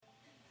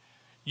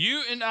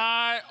You and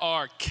I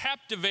are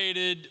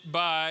captivated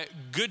by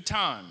good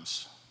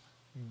times,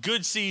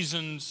 good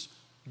seasons,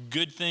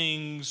 good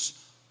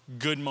things,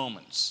 good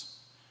moments.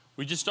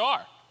 We just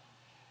are.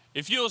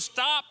 If you'll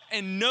stop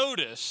and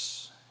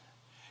notice,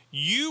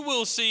 you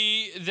will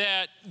see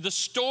that the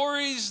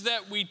stories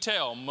that we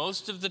tell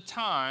most of the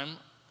time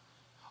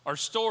are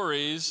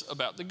stories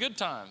about the good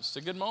times,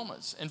 the good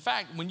moments. In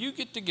fact, when you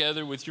get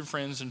together with your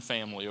friends and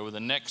family over the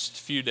next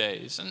few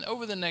days and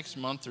over the next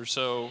month or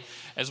so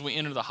as we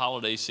enter the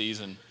holiday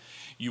season,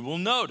 you will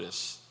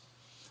notice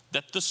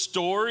that the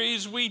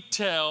stories we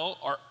tell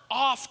are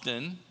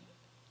often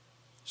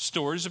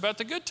stories about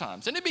the good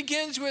times. And it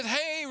begins with,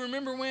 hey,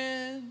 remember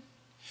when?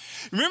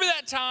 Remember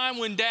that time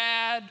when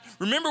Dad,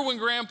 remember when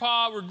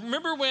Grandpa,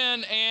 remember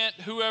when Aunt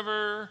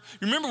whoever,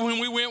 remember when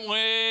we went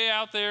way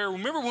out there,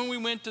 remember when we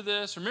went to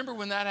this, remember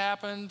when that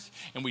happened?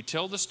 And we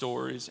tell the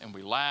stories and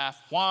we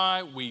laugh.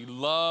 Why? We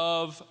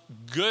love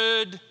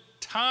good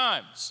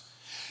times.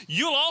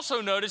 You'll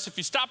also notice, if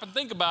you stop and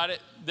think about it,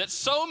 that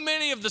so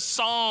many of the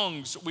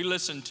songs we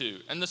listen to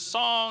and the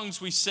songs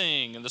we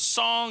sing and the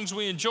songs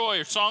we enjoy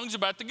are songs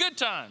about the good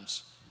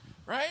times,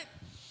 right?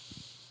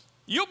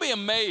 You'll be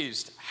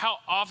amazed how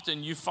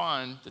often you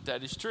find that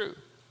that is true.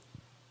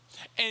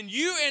 And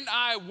you and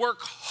I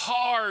work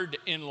hard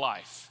in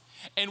life,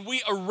 and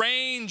we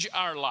arrange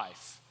our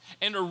life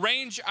and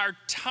arrange our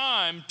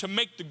time to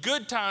make the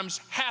good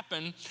times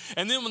happen.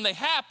 And then when they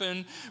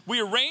happen,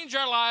 we arrange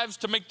our lives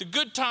to make the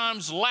good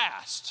times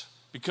last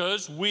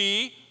because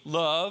we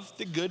love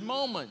the good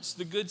moments,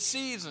 the good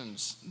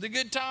seasons, the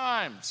good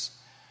times.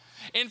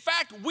 In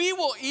fact, we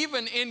will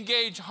even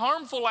engage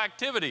harmful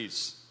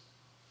activities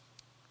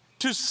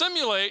to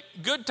simulate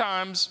good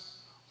times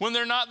when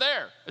they're not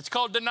there. It's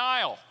called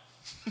denial,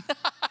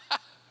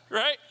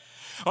 right?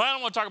 Well, I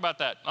don't want to talk about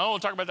that. I don't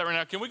want to talk about that right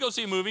now. Can we go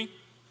see a movie,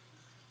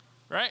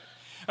 right?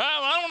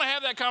 I don't want to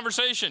have that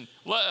conversation.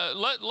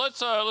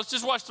 Let's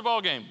just watch the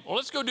ball game. Well,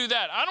 let's go do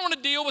that. I don't want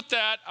to deal with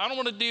that. I don't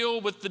want to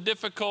deal with the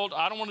difficult.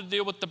 I don't want to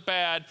deal with the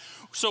bad.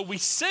 So we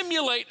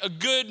simulate a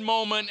good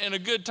moment and a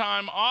good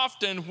time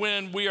often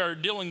when we are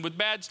dealing with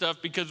bad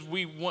stuff because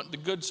we want the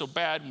good so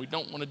bad and we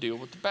don't want to deal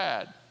with the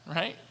bad,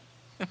 right?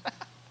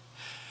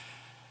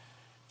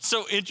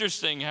 So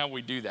interesting how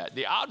we do that.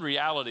 The odd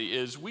reality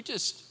is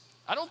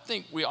I don't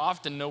think we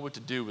often know what to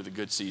do with a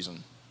good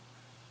season.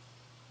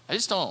 I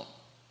just don't.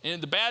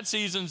 And the bad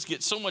seasons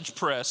get so much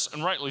press,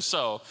 and rightly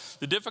so.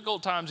 The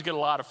difficult times get a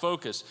lot of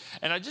focus.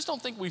 And I just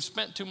don't think we've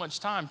spent too much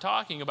time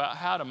talking about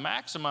how to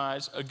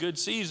maximize a good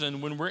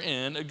season when we're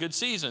in a good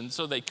season.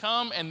 So they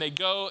come and they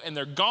go and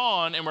they're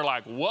gone, and we're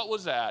like, what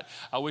was that?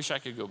 I wish I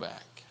could go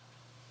back.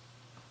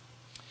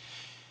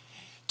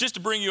 Just to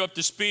bring you up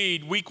to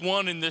speed, week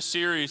 1 in this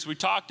series, we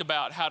talked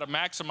about how to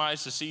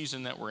maximize the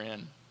season that we're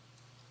in.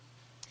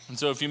 And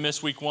so if you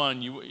missed week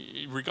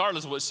 1,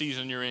 regardless of what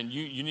season you're in,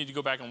 you need to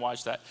go back and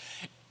watch that.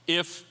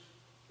 If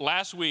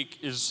last week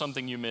is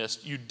something you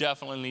missed, you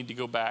definitely need to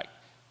go back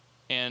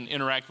and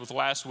interact with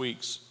last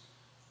week's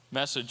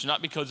message,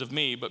 not because of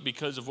me, but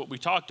because of what we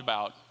talked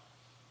about.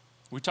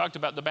 We talked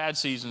about the bad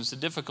seasons, the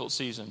difficult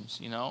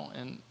seasons,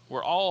 and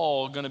we're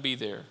all going to be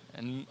there.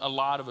 And a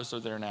lot of us are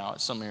there now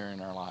at some area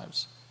in our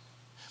lives.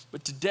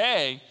 But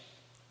today,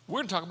 we're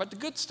going to talk about the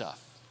good stuff.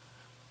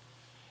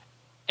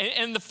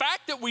 And the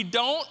fact that we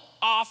don't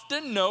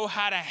often know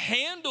how to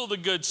handle the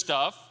good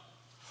stuff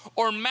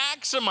or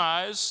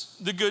maximize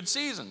the good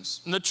seasons.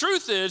 And the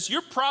truth is,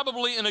 you're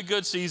probably in a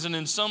good season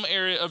in some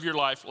area of your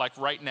life, like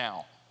right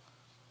now.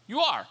 You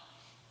are.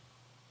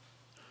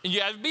 And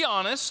you have to be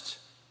honest.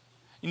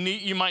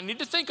 You might need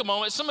to think a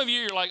moment. Some of you,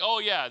 you're like, oh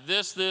yeah,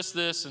 this,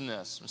 and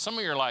this. Some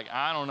of you are like,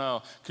 I don't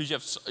know, because you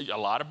have a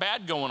lot of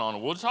bad going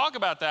on. We'll talk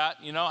about that,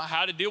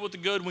 how to deal with the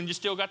good when you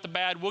still got the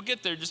bad. We'll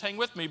get there, just hang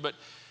with me. But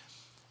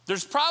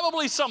there's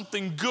probably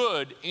something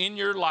good in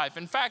your life.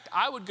 In fact,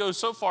 I would go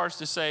so far as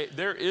to say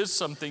there is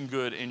something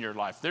good in your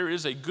life. There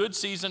is a good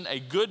season,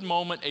 a good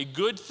moment, a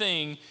good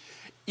thing,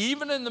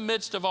 even in the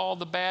midst of all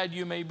the bad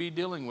you may be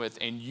dealing with.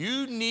 And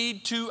you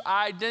need to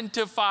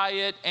identify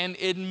it and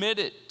admit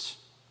it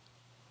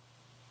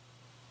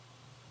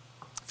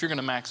if you're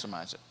going to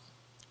maximize it.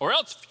 Or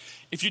else,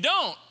 if you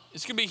don't,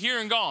 it's going to be here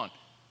and gone.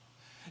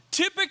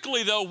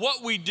 Typically, though,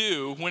 what we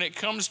do when it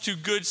comes to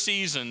good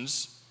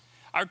seasons,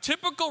 our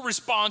typical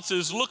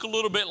responses look a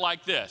little bit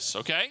like this,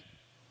 okay?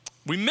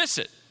 We miss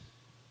it.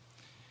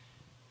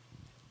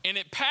 And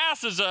it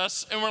passes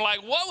us, and we're like,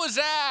 what was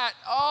that?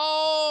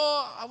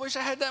 Oh, I wish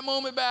I had that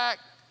moment back.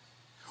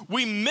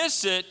 We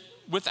miss it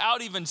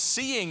without even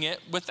seeing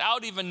it,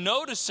 without even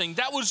noticing.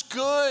 That was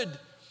good.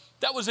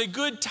 That was a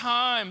good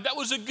time. That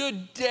was a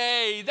good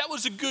day. That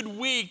was a good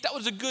week. That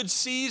was a good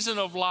season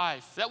of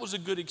life. That was a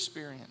good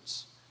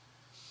experience.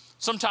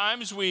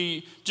 Sometimes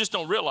we just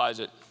don't realize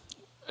it.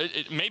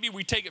 Maybe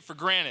we take it for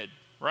granted,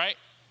 right?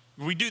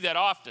 We do that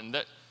often.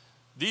 That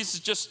this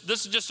is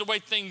just the way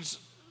things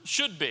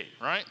should be,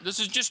 right? This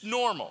is just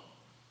normal.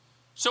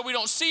 So we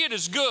don't see it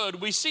as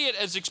good. We see it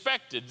as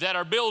expected, that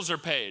our bills are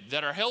paid,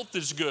 that our health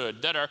is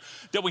good, that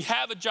we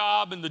have a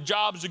job and the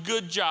job's a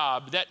good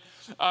job, that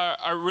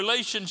our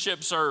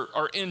relationships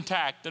are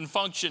intact and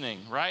functioning,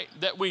 right?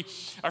 That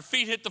our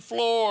feet hit the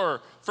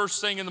floor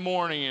first thing in the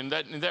morning, and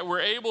that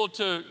we're able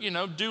to,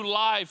 do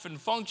life and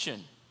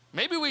function.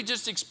 Maybe we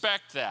just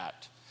expect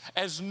that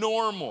as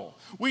normal.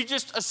 We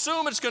just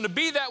assume it's going to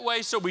be that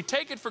way, so we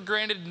take it for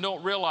granted and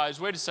don't realize,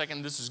 wait a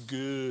second, this is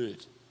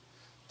good.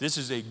 This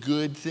is a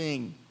good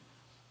thing.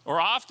 Or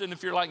often,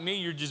 if you're like me,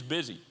 you're just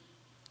busy.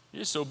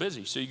 You're just so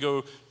busy. So you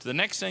go to the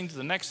next thing, to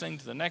the next thing,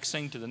 to the next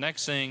thing, to the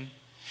next thing,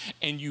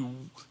 and you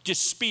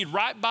just speed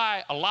right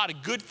by a lot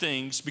of good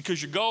things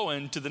because you're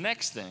going to the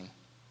next thing.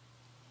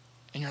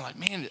 And you're like,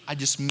 man, I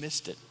just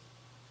missed it.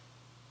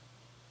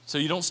 So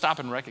you don't stop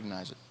and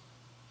recognize it.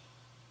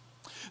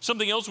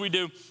 Something else we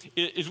do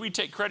is we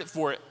take credit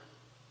for it.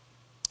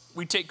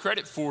 We take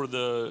credit for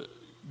the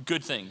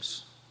good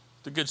things,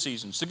 the good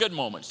seasons, the good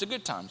moments, the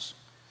good times.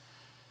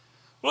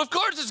 Well, of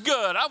course it's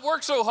good. I've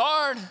worked so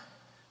hard.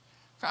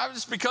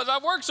 It's because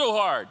I've worked so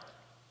hard.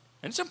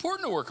 And it's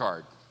important to work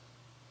hard.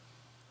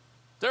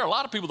 There are a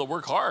lot of people that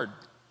work hard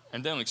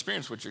and they don't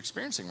experience what you're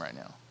experiencing right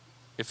now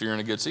if you're in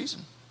a good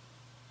season.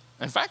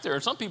 In fact, there are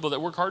some people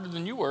that work harder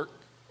than you work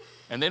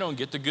and they don't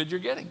get the good you're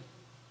getting.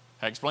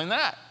 I explain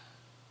that.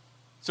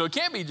 So it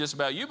can't be just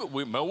about you, but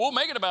we'll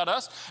make it about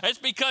us. It's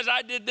because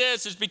I did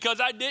this. It's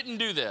because I didn't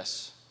do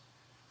this.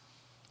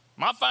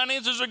 My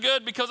finances are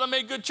good because I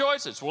made good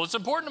choices. Well, it's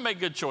important to make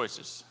good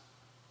choices.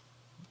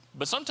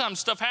 But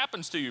sometimes stuff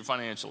happens to you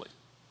financially,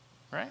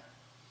 right?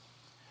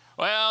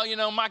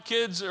 Well, my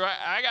kids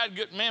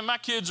my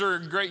kids are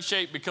in great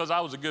shape because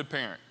I was a good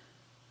parent.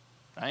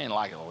 I ain't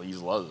like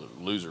these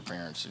loser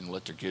parents and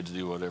let their kids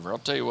do whatever. I'll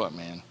tell you what,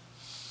 man.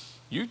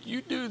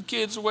 You do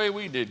kids the way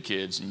we did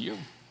kids, and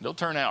they'll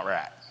turn out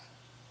right.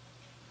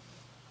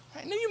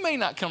 Now, you may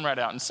not come right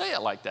out and say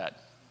it like that,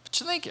 but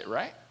you think it,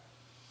 right?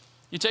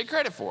 You take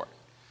credit for it.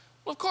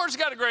 Well, of course, I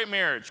got a great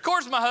marriage. Of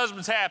course, my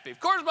husband's happy. Of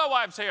course, my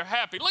wife's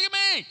happy. Look at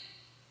me.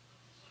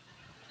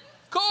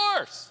 Of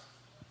course,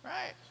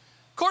 right?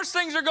 Of course,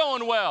 things are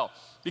going well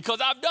because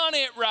I've done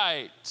it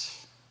right.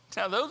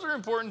 Now, those are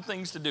important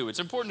things to do. It's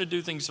important to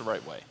do things the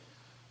right way.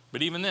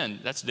 But even then,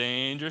 that's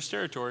dangerous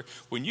territory.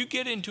 When you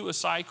get into a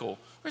cycle,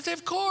 where you say,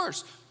 of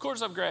course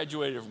I've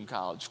graduated from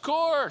college. Of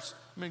course,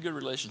 I'm in good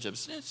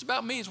relationships. It's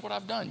about me, it's what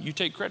I've done. You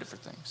take credit for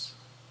things.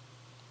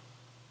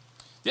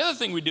 The other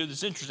thing we do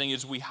that's interesting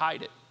is we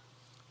hide it.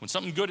 When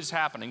something good is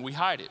happening, we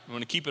hide it. We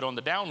want to keep it on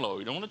the down low.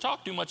 You don't want to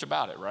talk too much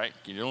about it, right?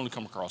 You don't want to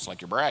come across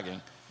like you're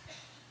bragging.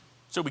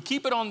 So we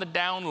keep it on the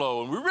down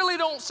low, and we really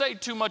don't say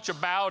too much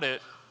about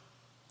it.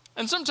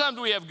 And sometimes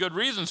we have good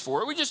reasons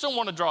for it. We just don't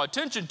want to draw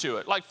attention to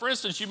it. Like, for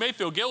instance, you may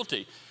feel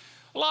guilty.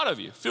 A lot of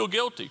you feel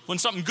guilty when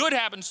something good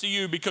happens to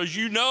you because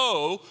you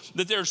know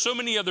that there are so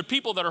many other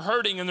people that are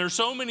hurting and there's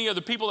so many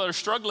other people that are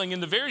struggling in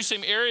the very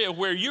same area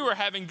where you are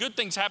having good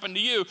things happen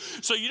to you.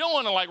 So you don't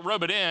want to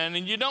rub it in,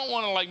 and you don't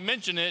want to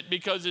mention it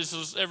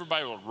because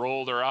everybody will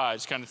roll their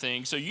eyes kind of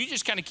thing. So you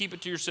just kind of keep it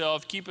to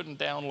yourself, keep it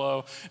down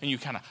low, and you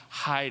kind of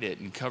hide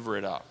it and cover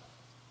it up.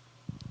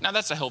 Now,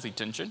 that's a healthy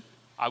tension.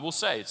 I will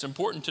say it's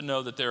important to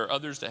know that there are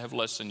others that have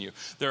less than you.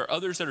 There are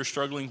others that are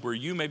struggling where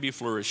you may be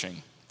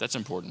flourishing. That's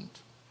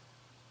important.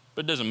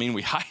 But it doesn't mean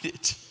we hide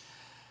it.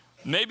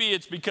 Maybe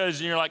it's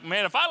because you're like,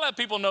 man, if I let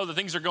people know that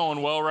things are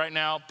going well right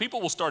now, people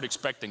will start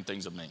expecting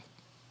things of me.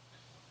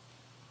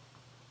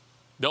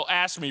 They'll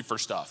ask me for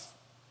stuff.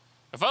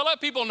 If I let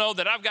people know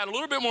that I've got a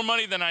little bit more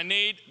money than I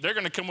need, they're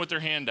going to come with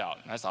their hand out.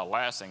 That's the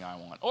last thing I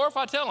want. Or if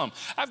I tell them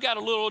I've got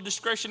a little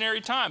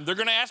discretionary time, they're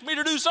going to ask me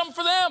to do something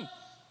for them.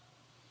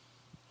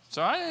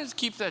 So I just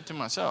keep that to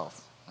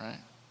myself, right?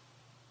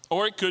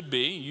 Or it could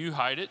be you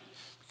hide it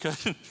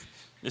because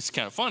it's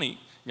kind of funny.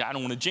 I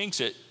don't want to jinx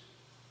it.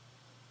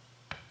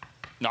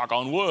 Knock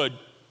on wood,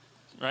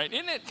 right?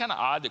 Isn't it kind of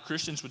odd that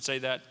Christians would say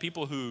that?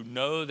 People who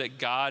know that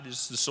God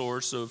is the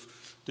source of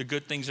the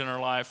good things in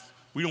our life,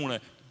 we don't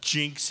want to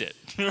jinx it,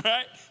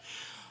 right?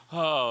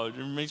 Oh, it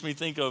makes me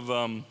think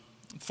of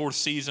fourth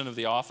season of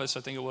The Office, I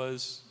think it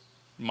was.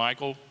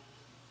 Michael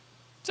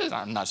says,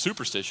 I'm not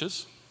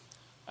superstitious.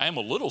 I am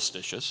a little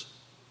stitious.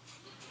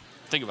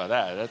 Think about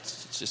that.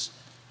 It's just,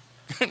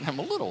 I'm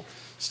a little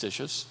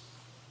stitious.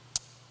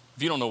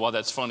 If you don't know why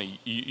that's funny,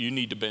 you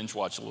need to binge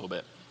watch a little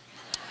bit.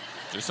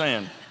 Just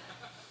saying.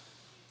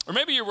 Or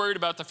maybe you're worried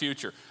about the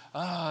future.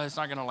 Oh, it's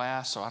not going to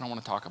last, so I don't want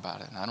to talk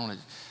about it. And I don't want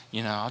to,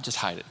 I'll just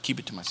hide it, keep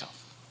it to myself.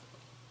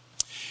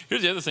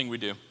 Here's the other thing we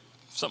do.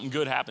 If something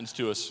good happens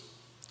to us,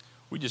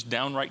 we just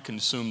downright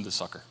consume the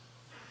sucker.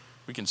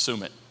 We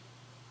consume it.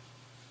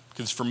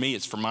 Because for me,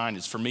 it's for mine.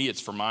 It's for me,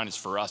 it's for mine, it's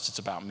for us. It's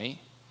about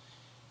me.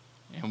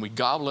 And we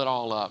gobble it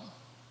all up,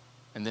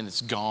 and then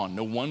it's gone.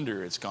 No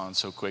wonder it's gone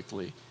so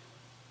quickly,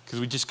 because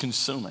we just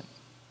consume it.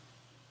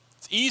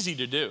 It's easy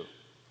to do,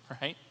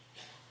 right?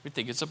 We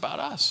think it's about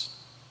us.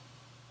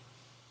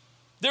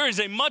 There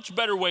is a much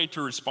better way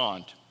to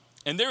respond.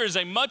 And there is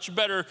a much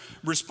better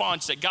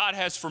response that God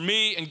has for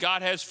me and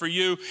God has for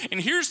you.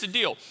 And here's the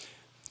deal.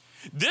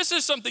 This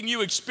is something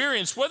you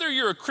experience whether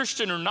you're a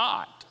Christian or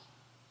not.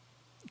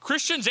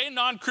 Christians and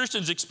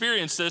non-Christians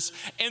experience this,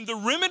 and the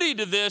remedy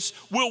to this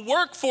will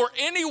work for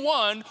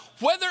anyone,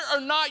 whether or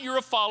not you're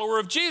a follower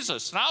of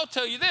Jesus. And I'll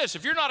tell you this,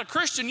 if you're not a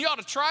Christian, you ought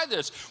to try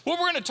this. What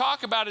we're going to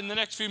talk about in the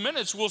next few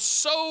minutes will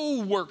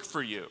so work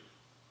for you.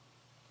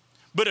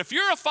 But if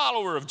you're a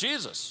follower of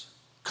Jesus,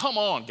 come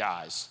on,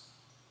 guys.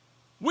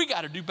 We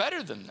got to do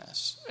better than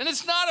this. And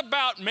it's not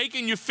about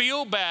making you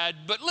feel bad,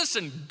 but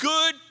listen,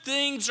 good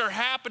things are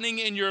happening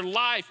in your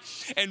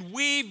life, and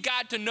we've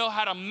got to know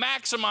how to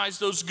maximize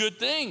those good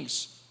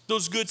things,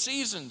 those good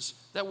seasons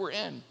that we're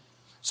in.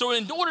 So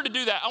in order to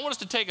do that, I want us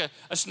to take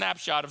a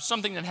snapshot of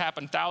something that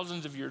happened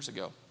thousands of years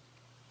ago.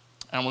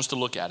 And I want us to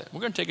look at it.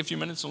 We're going to take a few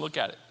minutes and look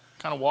at it,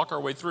 kind of walk our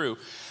way through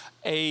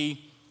a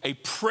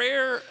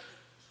prayer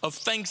of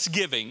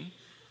thanksgiving,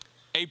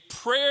 a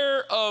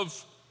prayer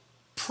of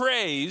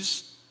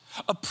praise,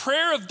 a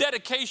prayer of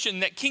dedication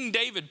that King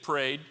David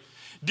prayed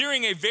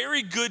during a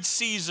very good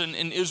season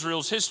in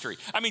Israel's history.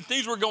 I mean,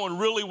 things were going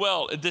really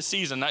well at this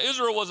season. Now,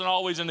 Israel wasn't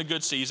always in a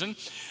good season.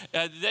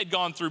 They'd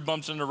gone through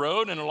bumps in the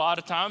road, and a lot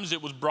of times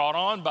it was brought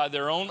on by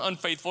their own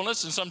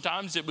unfaithfulness, and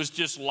sometimes it was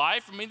just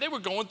life. I mean, they were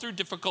going through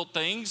difficult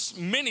things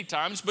many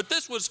times, but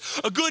this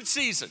was a good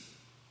season.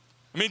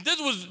 I mean,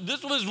 this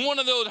was one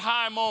of those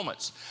high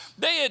moments.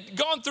 They had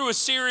gone through a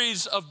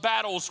series of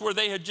battles where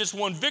they had just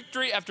won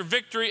victory after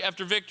victory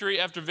after victory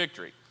after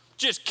victory,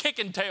 just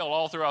kicking tail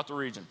all throughout the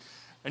region.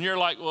 And you're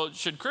like, well,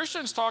 should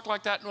Christians talk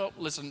like that? Well,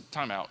 listen,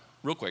 time out,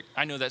 real quick.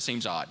 I know that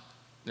seems odd,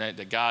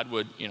 that God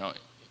would,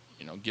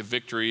 give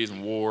victories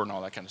and war and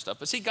all that kind of stuff.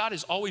 But see, God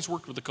has always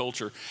worked with the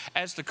culture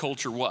as the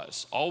culture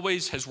was,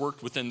 always has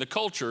worked within the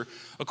culture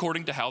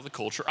according to how the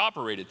culture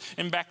operated.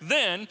 And back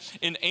then,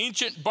 in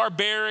ancient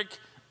barbaric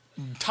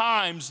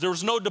times, there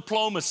was no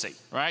diplomacy,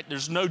 right?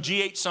 There's no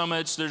G8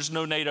 summits, there's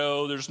no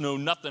NATO, there's no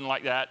nothing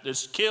like that.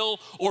 There's kill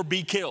or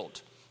be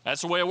killed.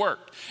 That's the way it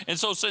worked. And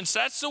so since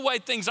that's the way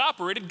things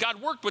operated,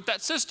 God worked with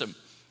that system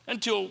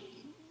until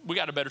we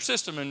got a better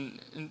system,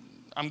 and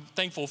I'm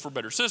thankful for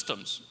better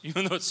systems,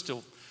 even though it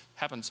still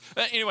happens.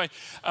 Anyway,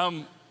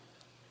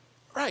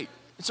 right.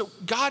 And so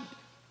God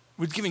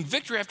was giving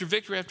victory after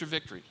victory after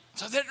victory.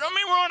 So we're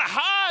on a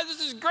high. This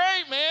is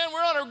great, man.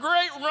 We're on a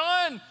great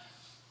run.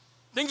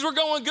 Things were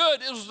going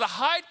good. It was the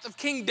height of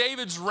King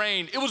David's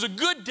reign. It was a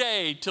good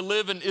day to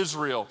live in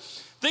Israel.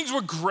 Things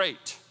were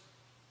great.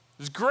 It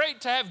was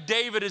great to have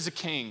David as a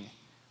king.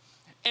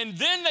 And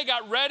then they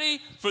got ready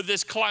for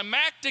this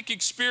climactic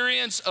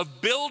experience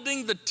of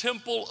building the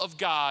temple of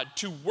God,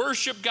 to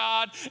worship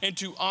God and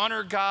to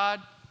honor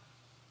God.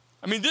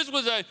 I mean, this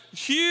was a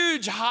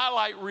huge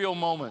highlight reel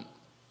moment.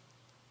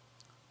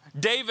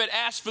 David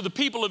asked for the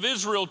people of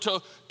Israel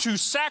to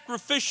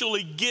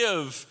sacrificially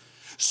give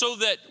so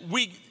that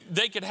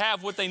they could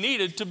have what they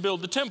needed to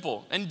build the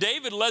temple. And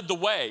David led the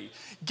way,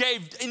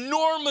 gave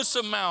enormous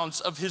amounts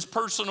of his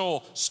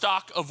personal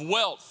stock of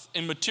wealth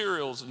and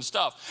materials and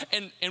stuff.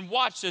 And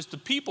watch this, the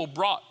people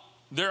brought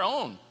their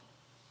own.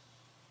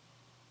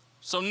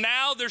 So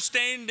now they're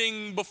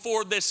standing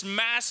before this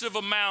massive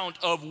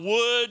amount of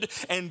wood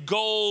and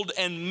gold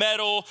and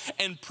metal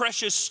and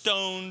precious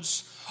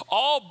stones,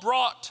 all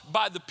brought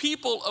by the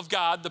people of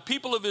God, the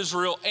people of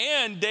Israel,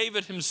 and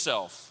David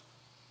himself.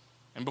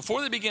 And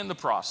before they began the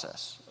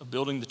process of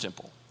building the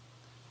temple,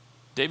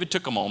 David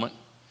took a moment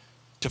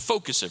to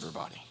focus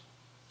everybody.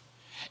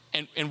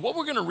 And what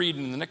we're going to read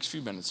in the next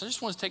few minutes, I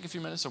just want to take a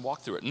few minutes and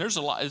walk through it. And there's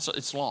a lot,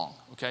 it's long,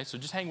 okay? So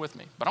just hang with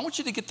me. But I want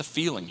you to get the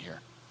feeling here.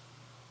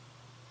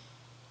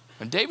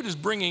 And David is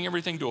bringing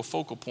everything to a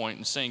focal point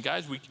and saying,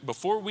 guys,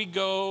 before we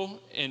go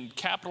and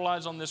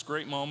capitalize on this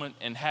great moment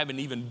and have an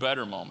even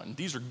better moment,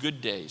 these are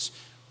good days,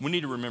 we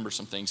need to remember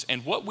some things.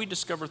 And what we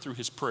discover through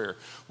his prayer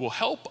will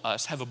help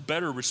us have a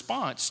better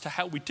response to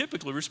how we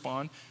typically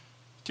respond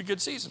to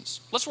good seasons.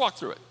 Let's walk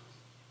through it.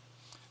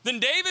 Then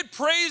David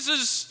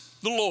praises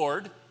the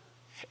Lord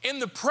in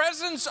the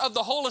presence of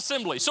the whole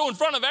assembly. So in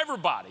front of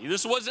everybody.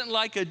 This wasn't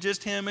like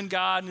just him and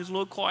God and his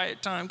little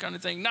quiet time kind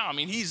of thing. No, I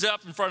mean, he's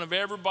up in front of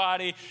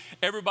everybody.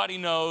 Everybody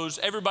knows,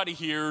 everybody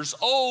hears.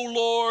 Oh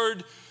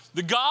Lord,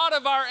 the God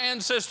of our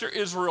ancestor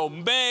Israel,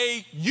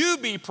 may you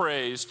be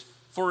praised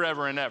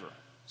forever and ever.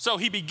 So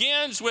he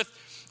begins with,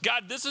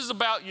 God, this is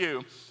about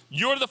you.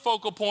 You're the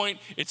focal point.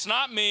 It's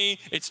not me.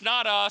 It's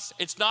not us.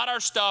 It's not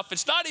our stuff.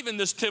 It's not even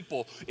this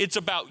temple. It's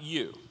about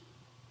you.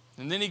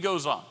 And then he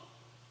goes on.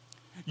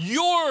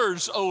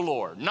 Yours, O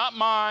Lord, not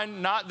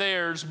mine, not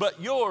theirs, but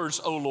yours,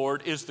 O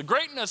Lord, is the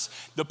greatness,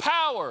 the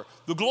power,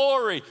 the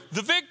glory,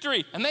 the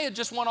victory. And they had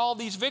just won all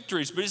these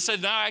victories, but he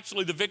said, no,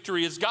 actually the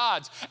victory is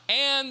God's,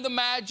 and the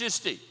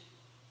majesty.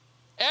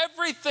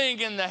 Everything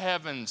in the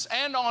heavens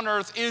and on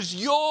earth is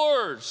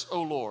yours,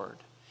 O Lord.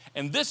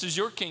 And this is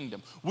your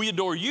kingdom. We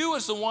adore you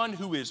as the one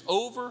who is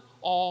over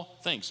all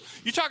things.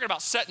 You're talking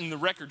about setting the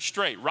record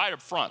straight right up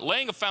front,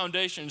 laying a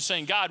foundation and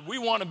saying, God, we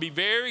want to be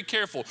very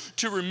careful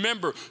to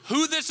remember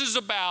who this is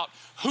about,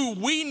 who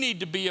we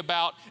need to be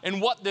about,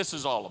 and what this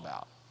is all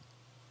about.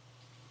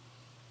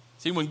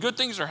 See, when good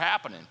things are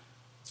happening,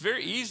 it's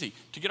very easy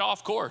to get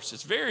off course.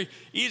 It's very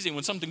easy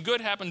when something good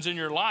happens in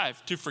your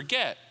life to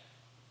forget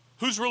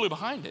who's really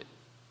behind it.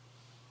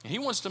 And he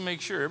wants to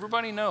make sure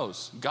everybody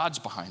knows God's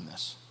behind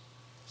this.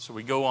 So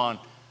we go on.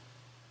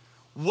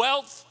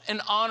 Wealth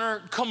and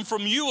honor come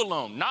from you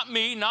alone. Not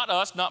me, not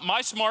us, not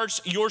my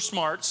smarts, your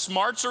smarts.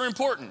 Smarts are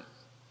important.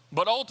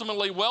 But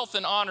ultimately, wealth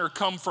and honor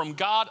come from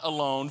God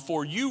alone,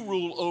 for you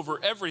rule over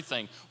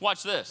everything.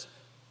 Watch this.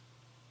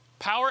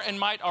 Power and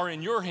might are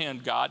in your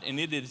hand, God, and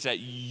it is at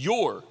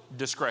your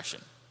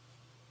discretion.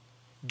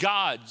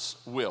 God's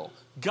will,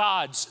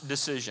 God's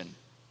decision.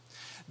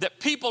 That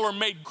people are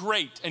made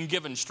great and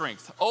given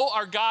strength. Oh,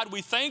 our God,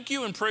 we thank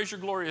you and praise your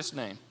glorious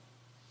name.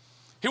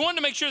 He wanted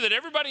to make sure that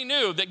everybody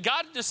knew that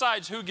God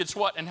decides who gets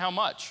what and how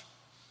much.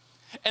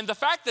 And the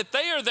fact that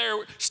they are there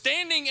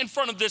standing in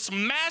front of this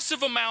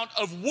massive amount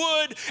of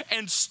wood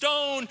and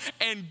stone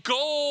and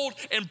gold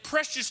and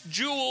precious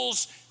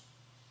jewels,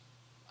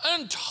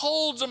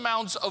 untold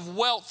amounts of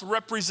wealth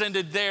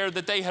represented there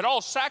that they had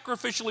all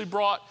sacrificially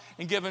brought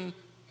and given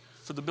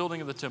for the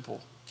building of the temple.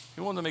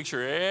 He wanted to make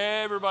sure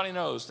everybody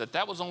knows that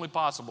that was only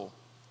possible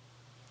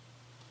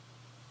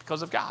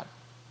because of God.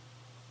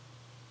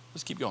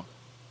 Let's keep going.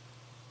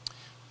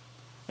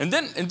 And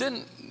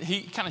then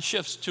he kind of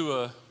shifts to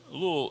a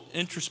little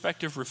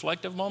introspective,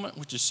 reflective moment,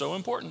 which is so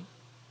important.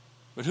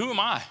 But who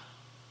am I?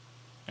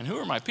 And who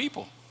are my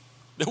people?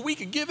 That we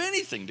could give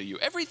anything to you.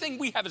 Everything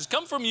we have has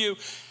come from you,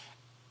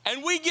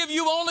 and we give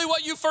you only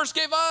what you first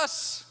gave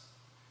us.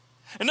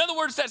 In other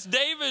words, that's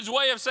David's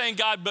way of saying,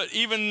 God, but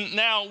even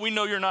now we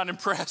know you're not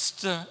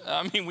impressed.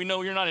 We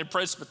know you're not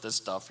impressed with this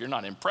stuff. You're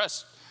not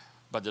impressed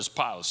by this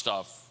pile of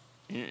stuff.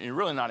 You're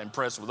really not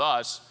impressed with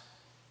us.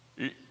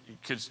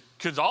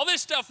 Because all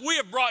this stuff we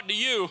have brought to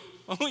you,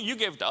 you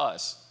gave it to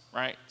us,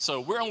 right? So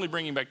we're only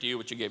bringing back to you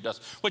what you gave to us.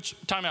 Which,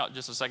 time out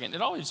just a second.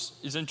 It always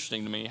is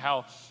interesting to me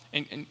how,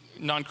 and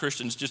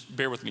non-Christians, just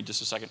bear with me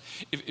just a second,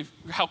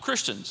 how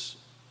Christians,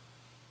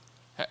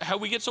 how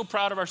we get so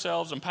proud of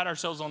ourselves and pat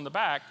ourselves on the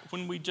back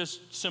when we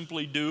just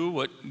simply do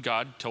what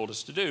God told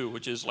us to do,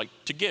 which is like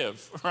to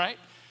give, right?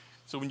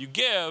 So when you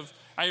give,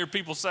 I hear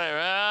people say,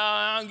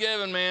 well, I'm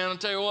giving, man. I'll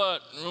tell you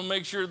what, I'm going to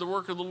make sure the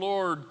work of the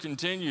Lord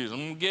continues. I'm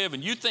going to give.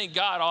 And you think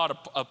God ought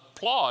to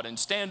applaud and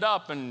stand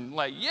up and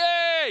like,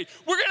 yay,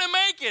 we're going to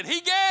make it.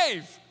 He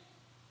gave.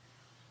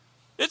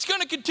 It's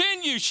going to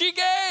continue. She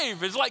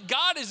gave. It's like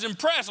God is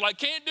impressed. Like,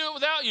 can't do it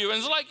without you. And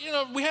it's like,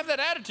 we have that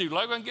attitude.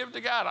 Like, I'm going to give it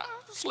to God. I'll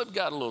slip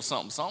God a little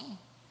something, something.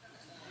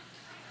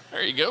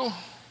 There you go.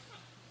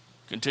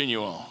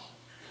 Continue on.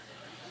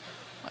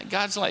 Like,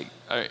 God's like,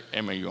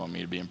 Emma, you want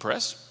me to be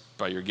impressed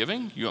by your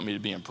giving? You want me to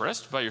be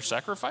impressed by your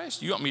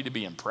sacrifice? You want me to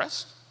be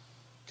impressed?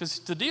 Because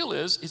the deal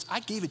is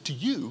I gave it to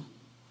you,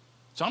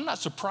 so I'm not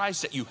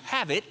surprised that you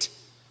have it.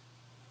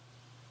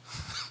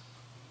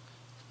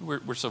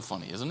 We're so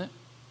funny, isn't it?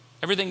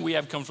 Everything we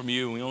have come from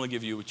you, and we only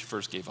give you what you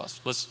first gave us.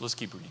 Let's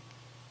keep reading.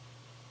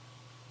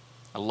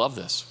 I love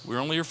this. We're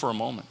only here for a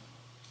moment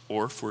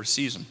or for a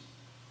season.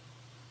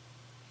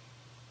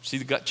 See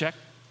the gut check?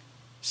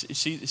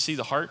 See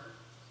the heart?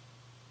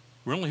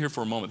 We're only here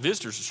for a moment.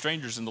 Visitors and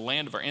strangers in the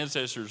land of our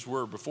ancestors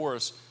were before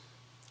us.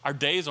 Our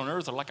days on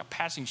earth are like a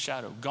passing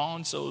shadow,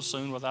 gone so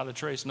soon without a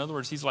trace. In other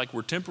words, he's like,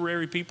 we're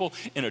temporary people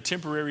in a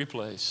temporary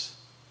place.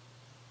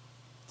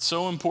 It's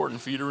so important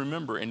for you to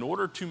remember, in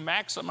order to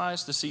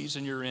maximize the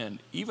season you're in,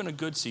 even a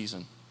good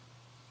season.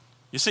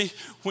 You see,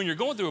 when you're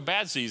going through a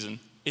bad season,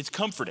 it's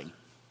comforting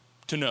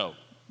to know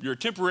you're a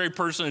temporary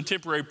person in a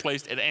temporary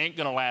place. It ain't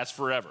going to last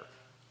forever,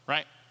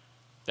 right?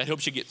 That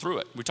helps you get through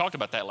it. We talked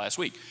about that last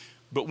week.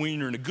 But when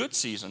you're in a good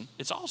season,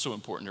 it's also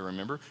important to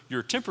remember you're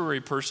a temporary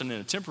person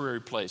in a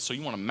temporary place, so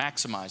you want to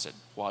maximize it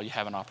while you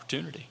have an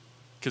opportunity,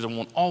 because it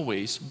won't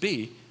always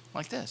be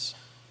like this.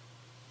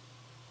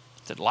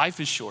 That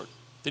life is short.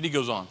 Then he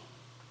goes on.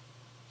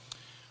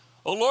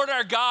 O Lord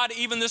our God,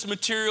 even this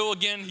material,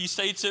 again, he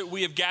states it,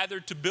 we have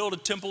gathered to build a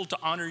temple to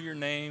honor your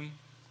name,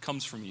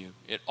 comes from you.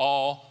 It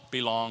all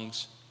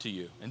belongs to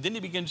you. And then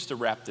he begins to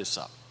wrap this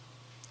up.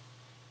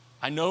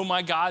 I know,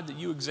 my God, that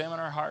you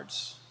examine our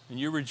hearts, and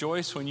you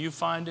rejoice when you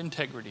find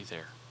integrity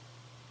there.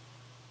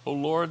 O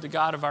Lord, the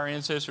God of our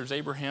ancestors,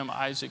 Abraham,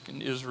 Isaac,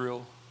 and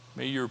Israel,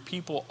 may your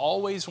people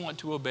always want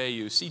to obey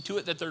you. See to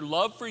it that their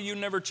love for you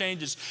never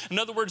changes. In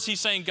other words, he's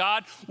saying,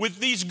 God, with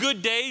these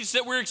good days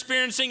that we're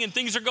experiencing and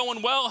things are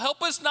going well,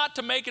 help us not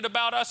to make it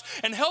about us,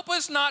 and help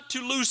us not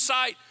to lose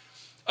sight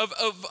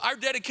of our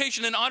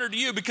dedication and honor to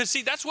you, because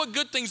see, that's what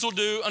good things will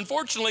do.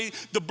 Unfortunately,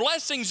 the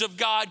blessings of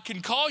God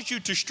can cause you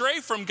to stray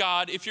from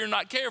God if you're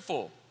not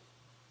careful.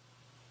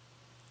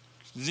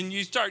 Then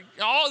you start,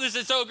 oh, this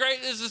is so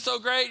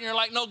great, and you're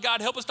like, no, God,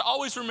 help us to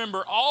always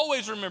remember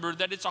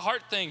that it's a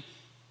heart thing.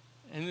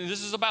 And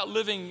this is about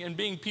living and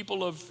being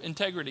people of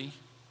integrity.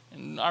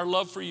 And our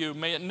love for you,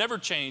 may it never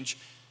change.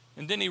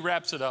 And then he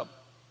wraps it up.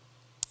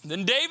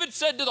 Then David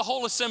said to the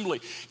whole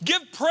assembly,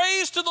 give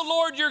praise to the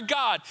Lord your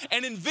God.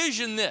 And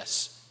envision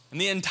this. And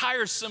the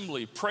entire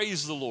assembly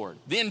praised the Lord.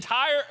 The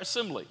entire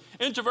assembly,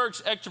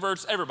 introverts,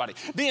 extroverts, everybody.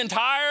 The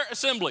entire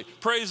assembly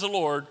praised the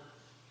Lord,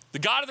 the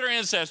God of their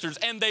ancestors,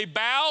 and they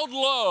bowed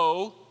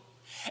low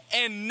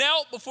and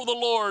knelt before the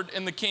Lord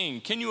and the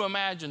king. Can you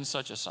imagine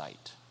such a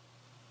sight?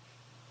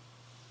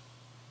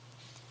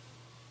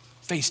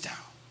 face down.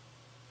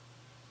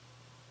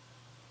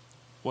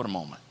 What a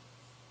moment.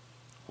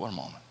 What a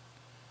moment.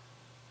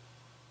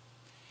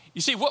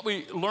 You see, what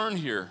we learn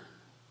here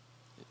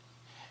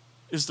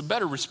is the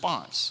better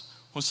response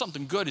when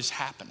something good is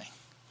happening.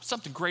 When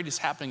something great is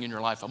happening in your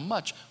life, a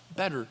much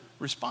better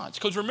response.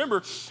 Because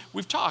remember,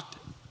 we've talked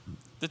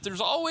that there's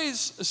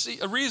always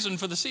a reason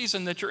for the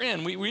season that you're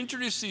in. We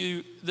introduced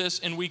you this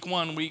in week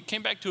 1. We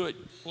came back to it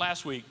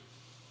last week.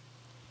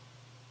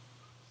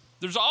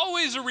 There's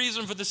always a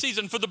reason for the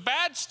season. For the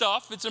bad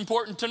stuff, it's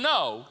important to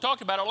know. We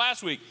talked about it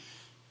last week.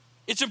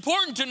 It's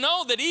important to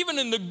know that even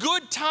in the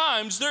good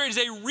times, there is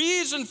a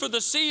reason for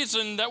the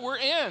season that we're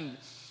in.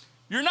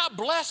 You're not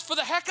blessed for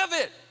the heck of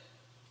it.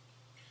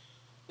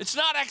 It's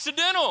not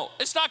accidental.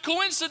 It's not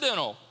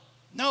coincidental.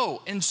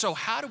 No. And so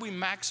how do we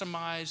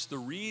maximize the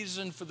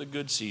reason for the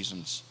good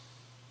seasons?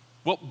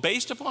 Well,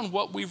 based upon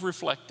what we've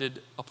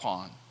reflected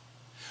upon,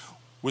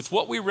 with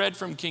what we read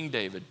from King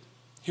David,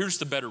 here's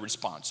the better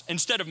response.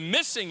 Instead of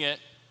missing it,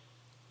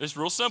 it's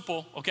real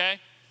simple,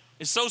 okay?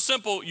 It's so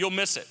simple, you'll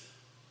miss it.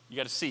 You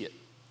got to see it,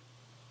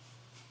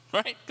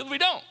 right? Because we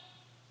don't.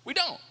 We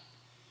don't.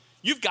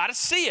 You've got to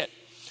see it.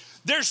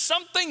 There's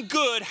something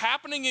good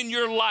happening in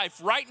your life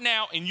right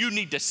now, and you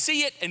need to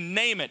see it and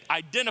name it,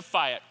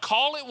 identify it,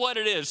 call it what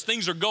it is.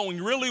 Things are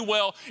going really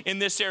well in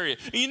this area.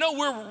 And you know,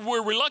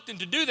 we're reluctant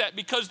to do that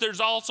because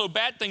there's also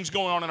bad things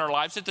going on in our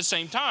lives at the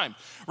same time,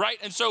 right?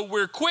 And so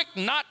we're quick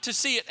not to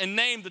see it and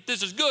name that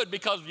this is good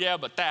because, yeah,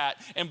 but that,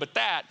 and but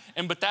that,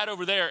 and but that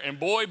over there, and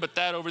boy, but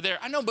that over there.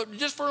 I know, but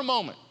just for a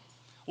moment,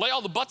 lay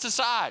all the buts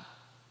aside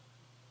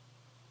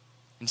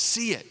and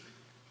see it.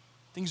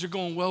 Things are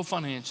going well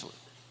financially.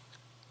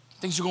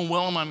 Things are going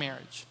well in my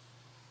marriage.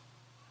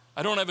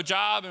 I don't have a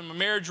job and my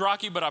marriage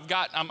rocky, but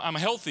I'm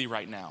healthy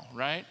right now,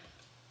 right?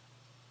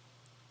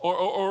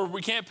 Or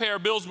we can't pay our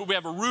bills, but we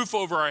have a roof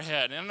over our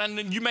head.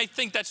 And you may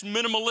think that's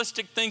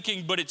minimalistic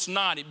thinking, but it's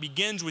not. It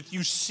begins with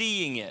you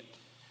seeing it,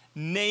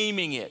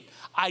 naming it,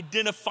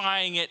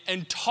 identifying it,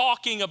 and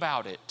talking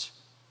about it.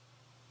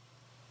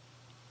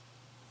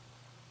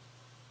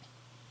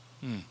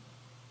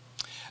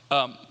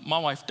 My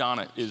wife,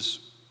 Donna,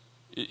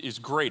 is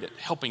great at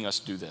helping us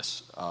do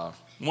this.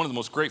 One of the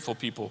most grateful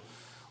people,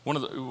 one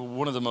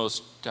of the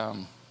most,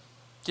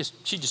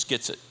 she just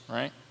gets it,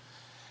 right?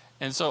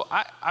 And so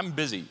I'm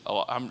busy.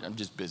 I'm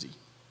just busy.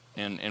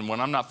 And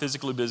when I'm not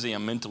physically busy,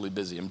 I'm mentally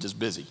busy. I'm just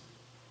busy.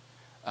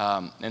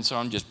 And so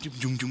I'm just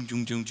doom, doom,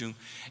 doom, doom, doom.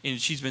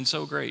 And she's been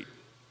so great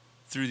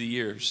through the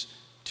years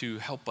to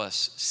help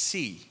us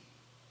see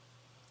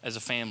as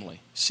a family,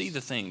 see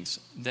the things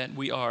that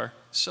we are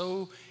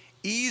so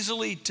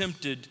easily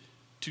tempted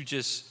to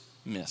just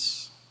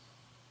miss.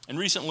 And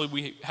recently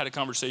we had a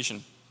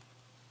conversation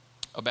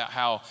about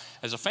how,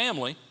 as a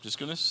family, just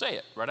going to say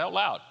it right out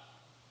loud,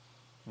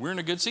 we're in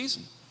a good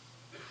season.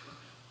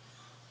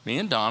 Me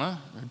and Donna,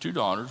 our 2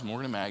 daughters,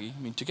 Morgan and Maggie,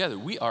 together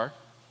we are,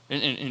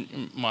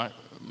 and my,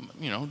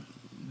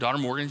 daughter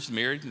Morgan, she's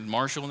married, and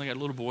Marshall, and they got a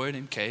little boy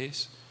named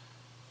Case.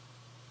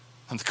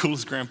 I'm the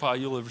coolest grandpa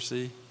you'll ever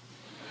see.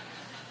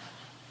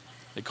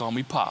 They call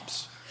me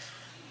Pops.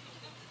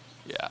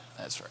 Yeah,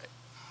 that's right.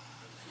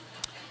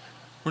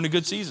 We're in a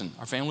good season.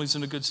 Our family's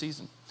in a good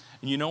season.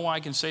 And you know why I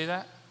can say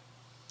that?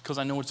 Because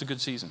I know it's a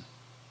good season.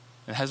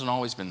 It hasn't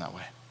always been that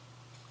way.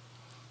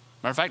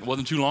 Matter of fact, it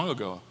wasn't too long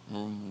ago. It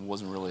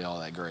wasn't really all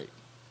that great.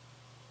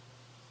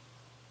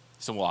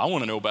 So, well, I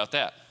want to know about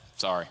that.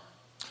 Sorry.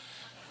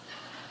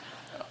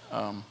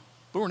 But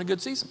we're in a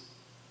good season.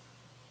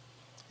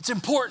 It's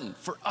important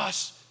for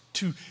us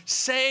to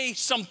say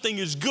something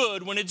is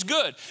good when it's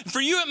good. And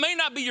for you, it may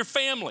not be your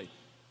family.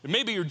 It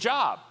may be your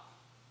job.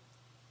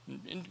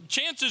 And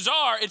chances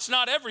are it's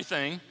not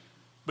everything,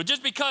 but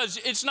just because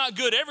it's not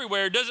good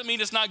everywhere doesn't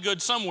mean it's not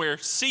good somewhere.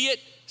 See it,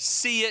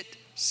 see it,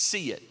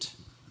 see it,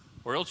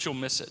 or else you'll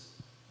miss it.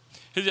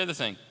 Here's the other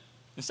thing.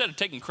 Instead of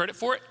taking credit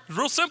for it, it's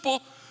real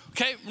simple,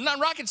 okay? Not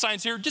rocket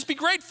science here. Just be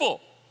grateful.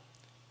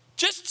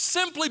 Just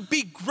simply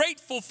be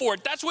grateful for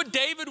it. That's what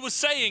David was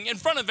saying in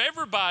front of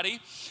everybody.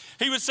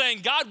 He was saying,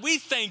 God, we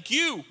thank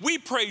you. We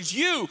praise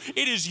you.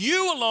 It is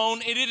you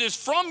alone, and it is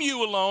from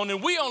you alone,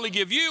 and we only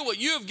give you what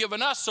you have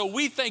given us, so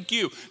we thank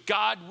you.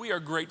 God, we are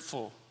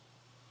grateful.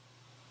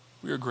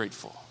 We are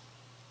grateful.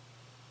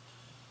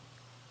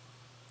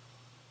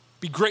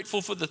 Be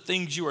grateful for the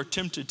things you are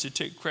tempted to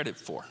take credit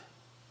for.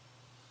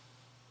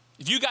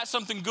 If you got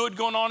something good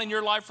going on in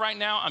your life right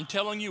now, I'm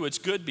telling you it's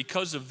good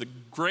because of the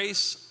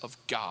grace of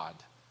God.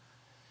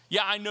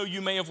 Yeah, I know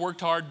you may have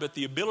worked hard, but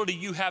the ability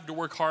you have to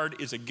work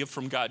hard is a gift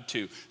from God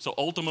too. So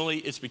ultimately,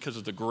 it's because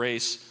of the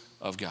grace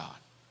of God.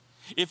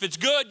 If it's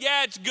good,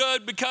 yeah, it's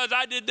good because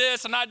I did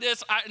this and I did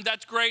this, and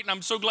that's great, and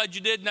I'm so glad you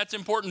did, and that's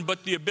important.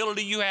 But the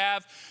ability you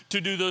have to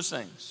do those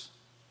things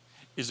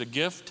is a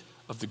gift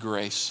of the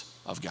grace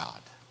of God.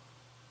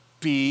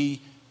 Be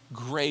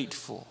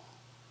grateful.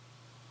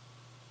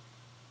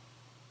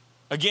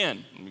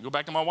 Again, let me go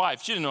back to my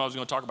wife. She didn't know I was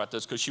going to talk about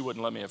this because she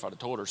wouldn't let me if I'd have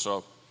told her.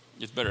 So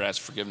it's better to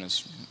ask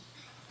forgiveness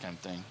kind of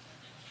thing.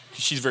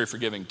 She's very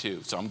forgiving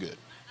too, so I'm good.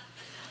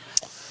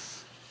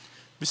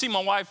 You see,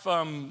 my wife,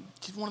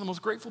 she's one of the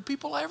most grateful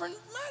people I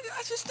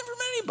just never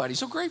met anybody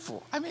so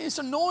grateful. I mean, it's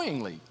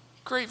annoyingly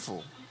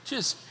grateful.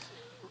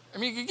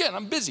 Again,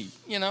 I'm busy,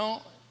 And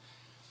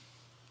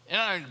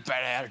I have a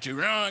bad attitude.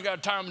 No, I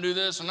got time to do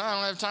this, and I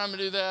don't have time to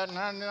do that, and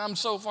I'm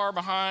so far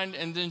behind.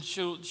 And then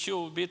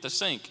she'll be at the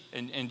sink,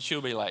 and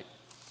she'll be like,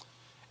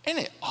 isn't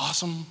it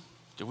awesome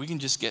that we can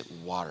just get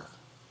water?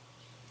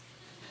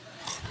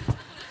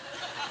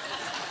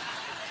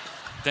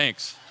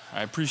 Thanks.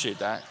 I appreciate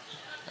that.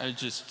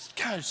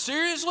 God,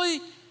 seriously?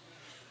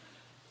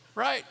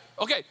 Right?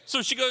 Okay,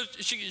 so she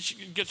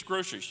gets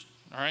groceries,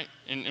 all right?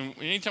 And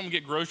anytime we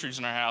get groceries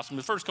in our house, and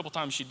the first couple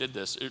times she did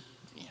this,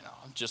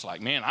 I'm just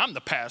like, man, I'm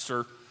the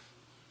pastor.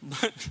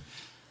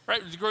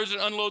 Right? She goes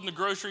unloading the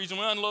groceries, and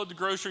we unload the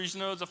groceries,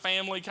 it's a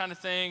family kind of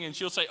thing, and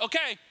she'll say,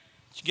 okay.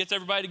 She gets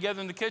everybody together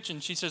in the kitchen.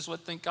 She says, well,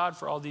 thank God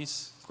for all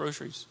these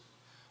groceries.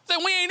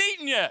 Then we ain't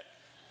eating yet.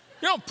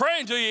 You don't pray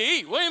until you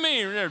eat. What do you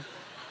mean?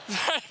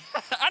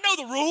 I know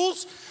the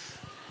rules.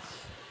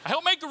 I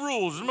help make the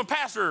rules. I'm a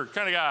pastor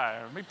kind of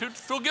guy. I make people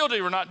feel guilty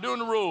for not doing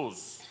the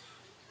rules.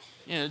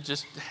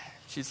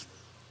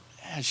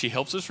 She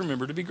helps us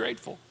remember to be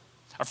grateful.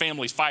 Our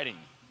family's fighting,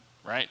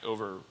 right,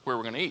 over where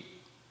we're going to eat.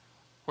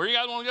 Where do you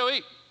guys want to go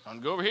eat? I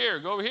want to go over here,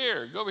 go over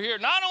here, go over here.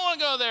 No, I don't want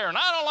to go there, and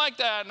I don't like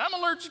that, and I'm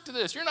allergic to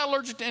this. You're not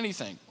allergic to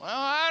anything. Well,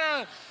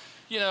 I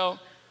don't,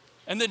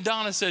 And then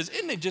Donna says,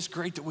 isn't it just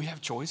great that we have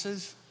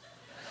choices?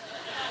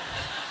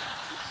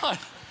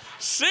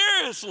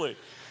 Seriously,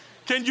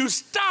 can you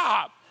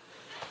stop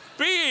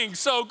being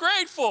so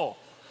grateful?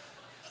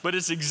 But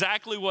it's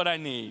exactly what I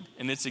need,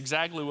 and it's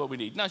exactly what we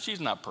need. Now, she's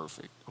not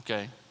perfect,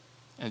 okay?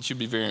 And she'll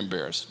be very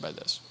embarrassed by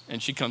this.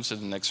 And she comes to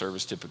the next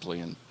service typically,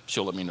 and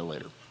she'll let me know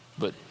later.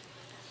 But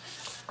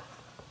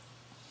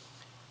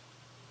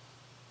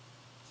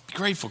be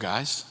grateful,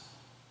 guys.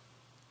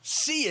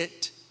 See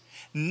it,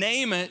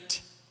 name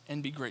it,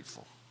 and be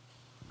grateful.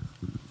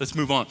 Let's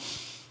move on.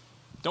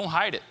 Don't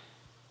hide it.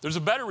 There's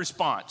a better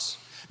response.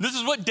 This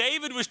is what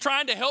David was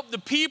trying to help the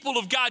people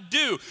of God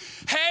do.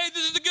 Hey,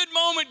 this is a good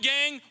moment,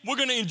 gang. We're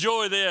going to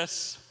enjoy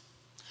this.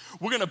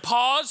 We're going to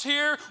pause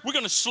here. We're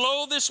going to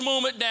slow this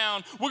moment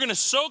down. We're going to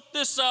soak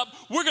this up.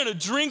 We're going to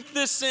drink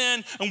this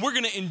in, and we're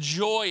going to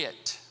enjoy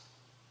it.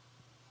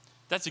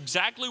 That's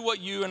exactly what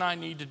you and I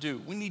need to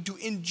do. We need to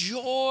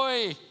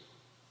enjoy.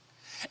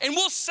 And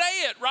we'll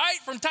say it, right?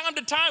 From time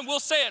to time, we'll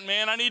say it,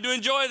 man, I need to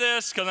enjoy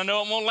this because I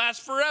know it won't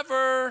last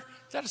forever.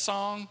 Is that a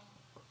song?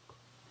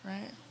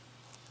 Right?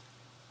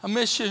 I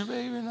miss you,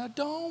 baby, and I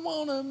don't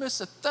want to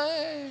miss a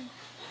thing.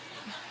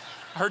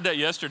 I heard that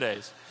yesterday.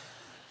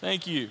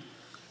 Thank you.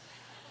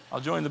 I'll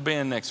join the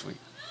band next week.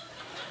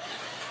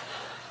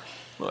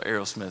 Well,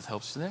 Aerosmith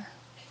helps you there,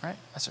 right?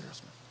 That's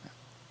Aerosmith.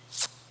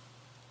 Yeah.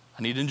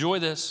 I need to enjoy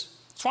this.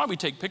 That's why we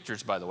take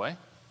pictures, by the way.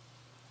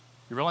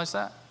 You realize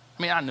that?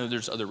 I mean, I know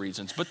there's other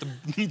reasons, but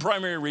the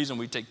primary reason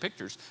we take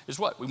pictures is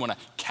what? We want to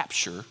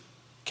capture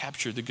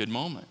the good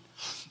moment.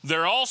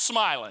 They're all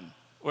smiling,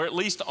 or at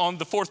least on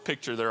the fourth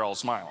picture, they're all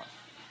smiling.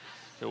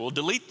 So we'll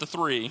delete the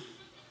three,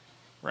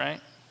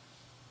 right?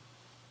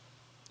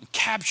 And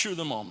capture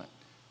the moment.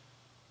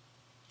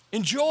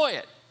 Enjoy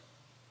it.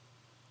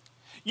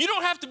 You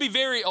don't have to be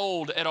very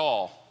old at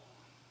all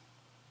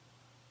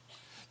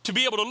to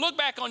be able to look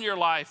back on your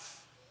life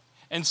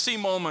and see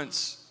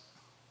moments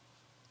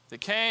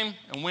that came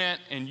and went,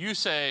 and you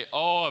say,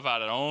 oh, if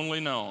I'd only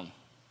known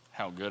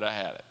how good I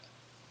had it.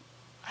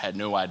 I had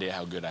no idea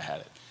how good I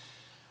had it.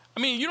 I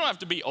mean, you don't have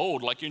to be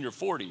old, like in your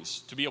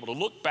 40s, to be able to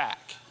look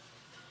back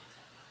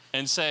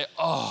and say,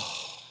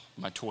 oh,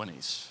 my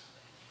 20s,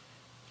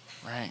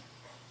 right?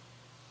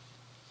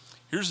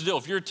 Here's the deal.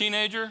 If you're a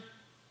teenager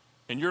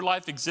and your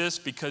life exists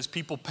because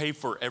people pay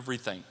for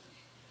everything,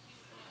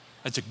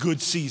 that's a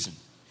good season.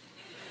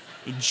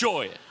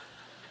 Enjoy it,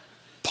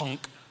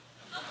 punk.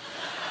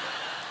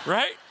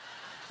 Right?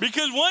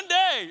 Because one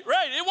day,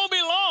 right, it won't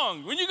be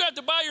long when you got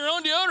to buy your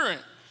own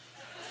deodorant.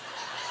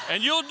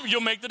 And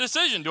you'll make the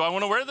decision, do I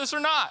want to wear this or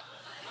not?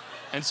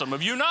 And some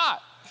of you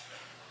not.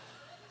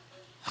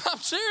 I'm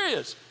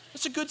serious.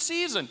 It's a good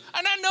season.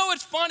 And I know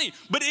it's funny,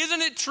 but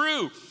isn't it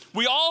true?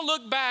 We all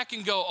look back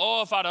and go,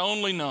 oh, if I'd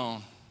only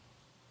known.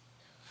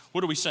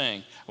 What are we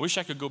saying? I wish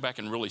I could go back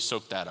and really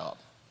soak that up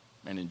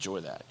and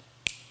enjoy that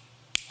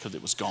because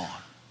it was gone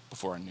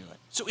before I knew it.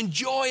 So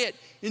enjoy it.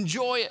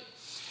 Enjoy it.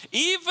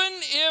 Even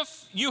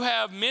if you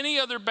have many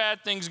other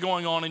bad things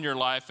going on in your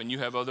life and you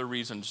have other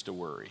reasons to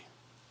worry.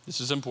 This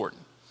is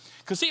important.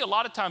 Because see, a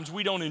lot of times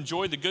we don't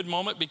enjoy the good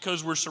moment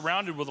because we're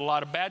surrounded with a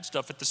lot of bad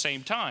stuff at the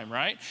same time,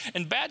 right?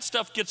 And bad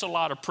stuff gets a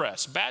lot of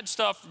press. Bad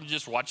stuff, you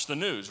just watch the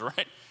news,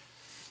 right?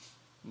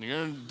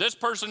 This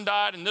person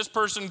died and this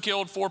person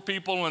killed 4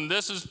 people and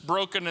this is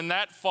broken and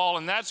that fall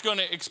and that's going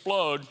to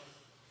explode.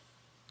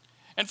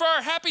 And for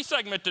our happy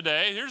segment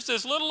today, here's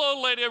this little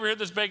old lady over here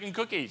that's baking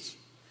cookies,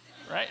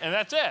 right? And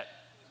that's it.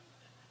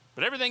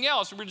 But everything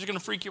else we're just going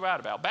to freak you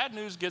out about. Bad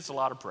news gets a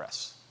lot of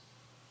press.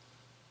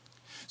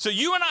 So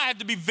you and I have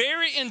to be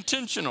very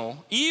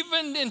intentional,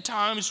 even in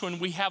times when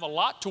we have a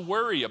lot to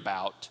worry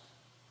about,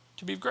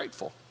 to be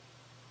grateful.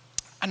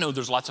 I know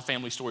there's lots of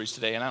family stories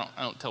today, and I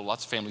don't tell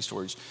lots of family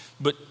stories,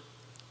 but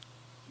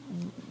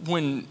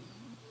when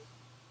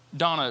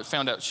Donna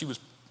found out she was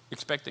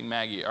expecting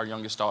Maggie, our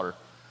youngest daughter,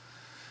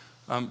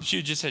 she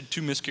had just had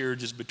 2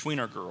 miscarriages between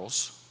our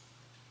girls.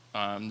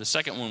 The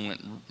second one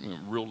went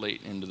real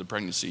late into the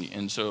pregnancy,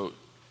 and so,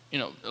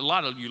 a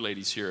lot of you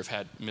ladies here have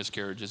had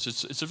miscarriages.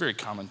 It's a very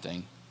common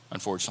thing,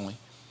 unfortunately.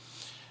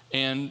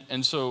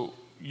 And so,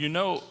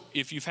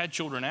 if you've had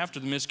children after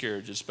the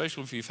miscarriage,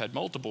 especially if you've had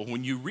multiple,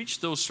 when you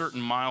reach those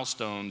certain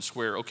milestones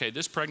where, okay,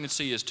 this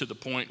pregnancy is to the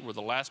point where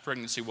the last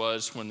pregnancy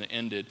was when it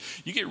ended,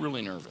 you get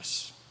really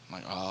nervous.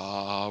 Like,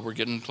 we're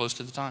getting close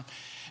to the time.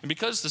 And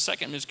because the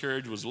second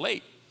miscarriage was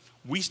late,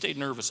 we stayed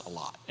nervous a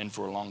lot and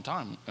for a long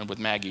time with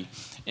Maggie.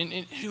 And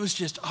it was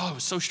just, it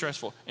was so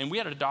stressful. And we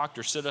had a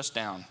doctor sit us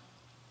down.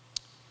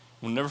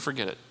 We'll never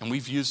forget it. And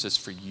we've used this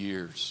for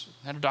years.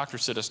 Had a doctor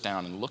sit us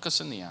down and look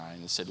us in the eye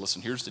and said,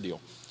 listen, here's the deal.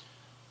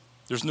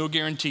 There's no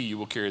guarantee you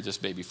will carry this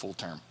baby full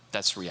term.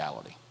 That's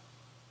reality.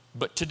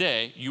 But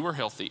today, you are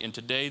healthy, and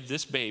today,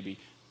 this baby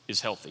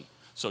is healthy.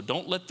 So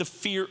don't let the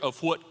fear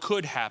of what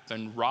could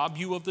happen rob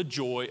you of the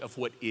joy of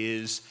what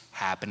is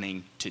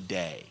happening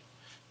today.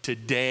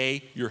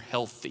 Today, you're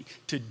healthy.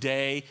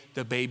 Today,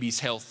 the baby's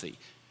healthy.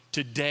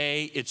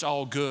 Today, it's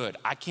all good.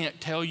 I can't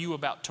tell you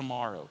about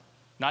tomorrow,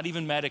 not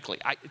even medically.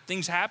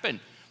 Things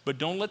happen, but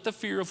don't let the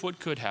fear of what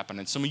could happen,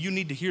 and some of you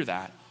need to hear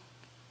that.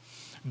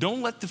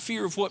 Don't let the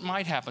fear of what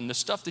might happen, the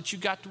stuff that you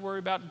got to worry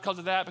about because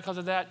of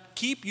that,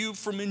 keep you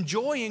from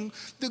enjoying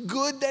the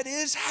good that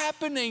is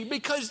happening,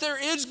 because there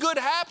is good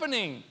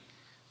happening.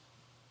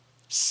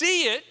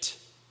 See it,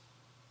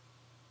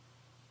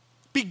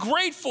 be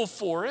grateful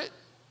for it,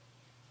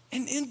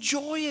 and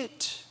enjoy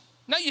it.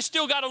 Now you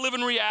still got to live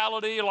in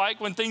reality, like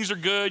when things are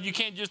good, you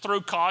can't just throw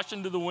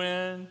caution to the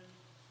wind,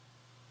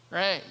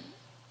 right?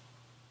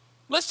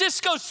 Let's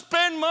just go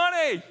spend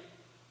money.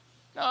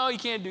 No, you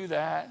can't do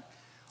that.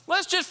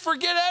 Let's just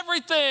forget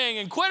everything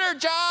and quit our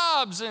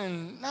jobs.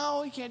 And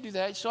no, you can't do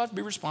that. You still have to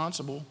be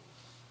responsible.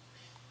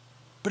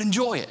 But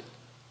enjoy it.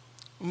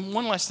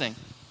 One last thing.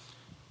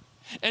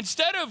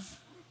 Instead of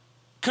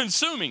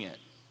consuming it,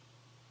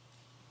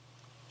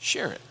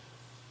 share it.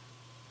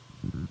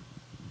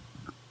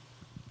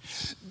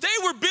 They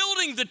were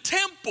building the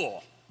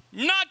temple,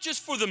 not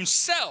just for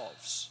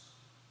themselves,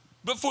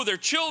 but for their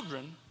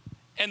children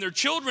and their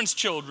children's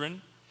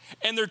children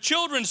and their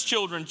children's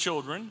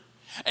children,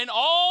 and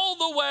all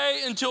the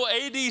way until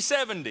AD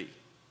 70.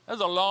 That was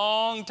a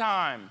long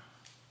time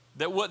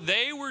that what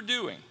they were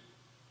doing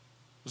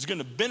was going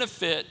to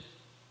benefit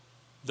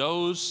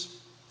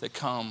those that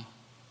come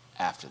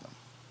after them.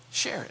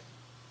 Share it.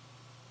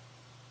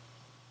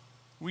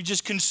 We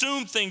just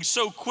consume things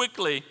so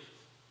quickly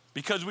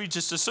because we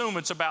just assume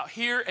it's about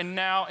here and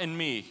now and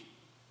me.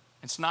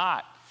 It's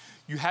not.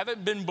 You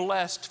haven't been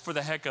blessed for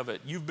the heck of it.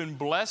 You've been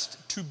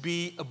blessed to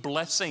be a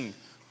blessing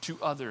to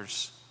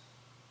others.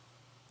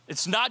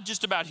 It's not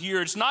just about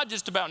here, it's not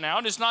just about now,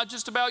 and it's not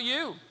just about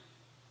you.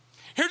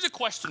 Here's a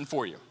question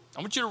for you.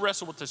 I want you to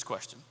wrestle with this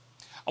question.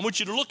 I want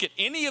you to look at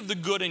any of the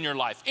good in your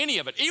life, any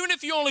of it, even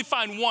if you only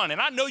find one,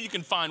 and I know you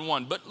can find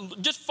one, but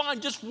just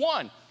find just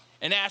one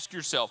and ask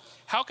yourself,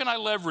 how can I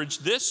leverage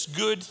this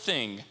good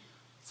thing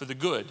for the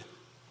good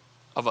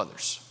of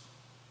others?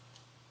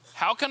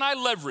 How can I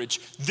leverage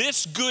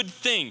this good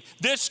thing,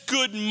 this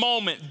good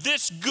moment,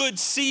 this good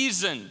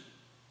season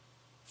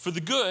for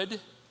the good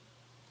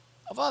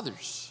of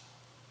others?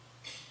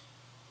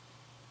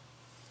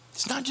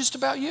 It's not just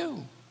about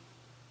you.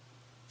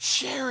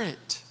 Share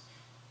it.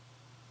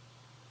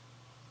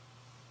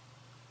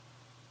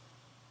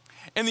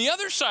 And the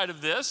other side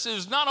of this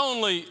is not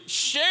only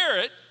share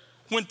it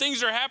when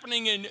things are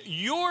happening in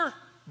your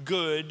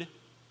good,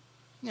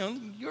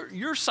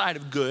 your side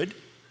of good.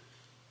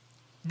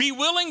 Be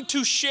willing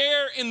to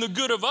share in the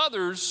good of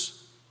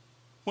others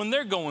when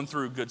they're going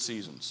through good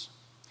seasons,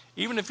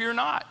 even if you're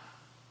not.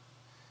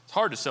 It's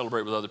hard to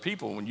celebrate with other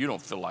people when you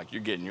don't feel like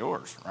you're getting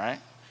yours, right?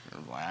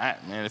 You're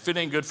like, man, if it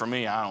ain't good for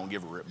me, I don't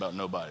give a rip about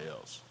nobody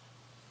else.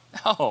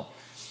 No,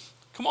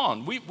 come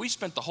on. We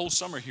spent the whole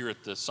summer here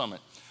at the summit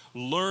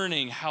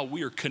learning how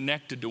we are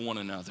connected to one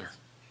another.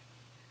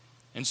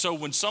 And so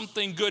when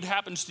something good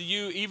happens to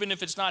you, even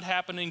if it's not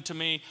happening to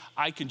me,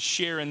 I can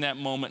share in that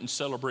moment and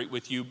celebrate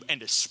with you.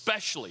 And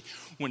especially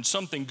when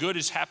something good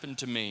has happened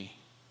to me,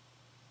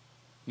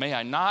 may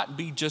I not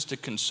be just a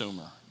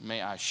consumer.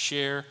 May I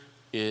share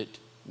it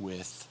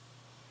with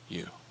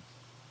you.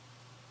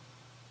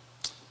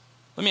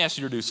 Let me ask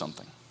you to do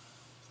something.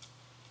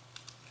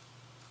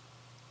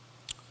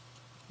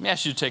 Let me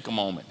ask you to take a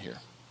moment here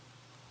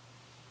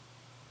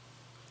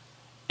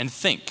and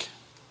think.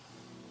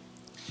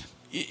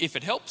 If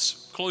it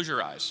helps, close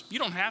your eyes. You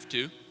don't have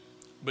to,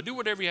 but do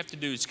whatever you have to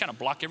do. Just kind of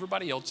block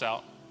everybody else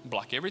out,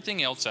 block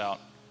everything else out.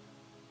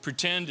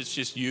 Pretend it's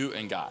just you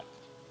and God.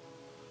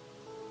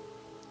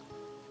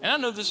 And I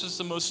know this is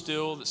the most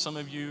still that some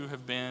of you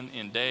have been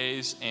in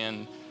days,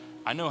 and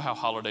I know how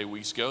holiday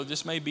weeks go.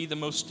 This may be the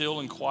most still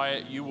and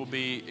quiet you will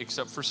be,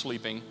 except for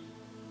sleeping,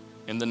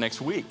 in the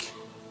next week.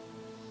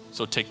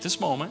 So take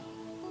this moment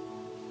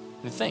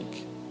and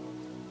think,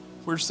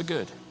 where's the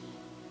good?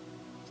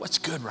 What's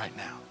good right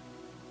now?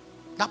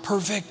 Not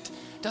perfect.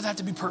 Doesn't have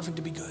to be perfect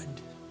to be good.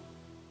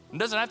 It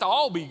doesn't have to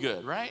all be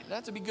good, right? It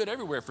has to be good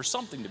everywhere for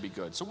something to be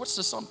good. So what's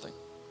the something?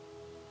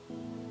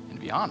 And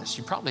to be honest,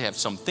 you probably have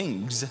some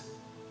things,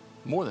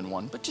 more than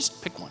one, but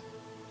just pick one.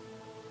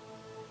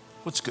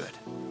 What's good?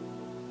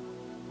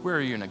 Where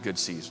are you in a good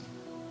season?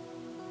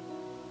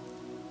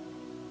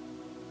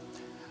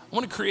 I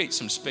want to create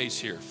some space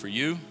here for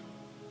you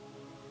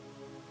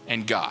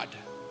and God.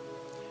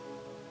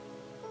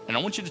 And I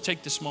want you to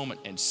take this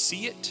moment and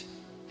see it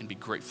and be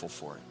grateful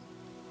for it.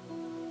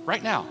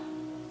 Right now,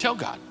 tell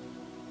God,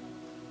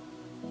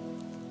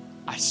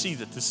 I see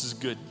that this is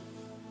good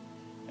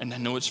and I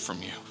know it's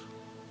from you.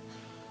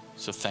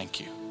 So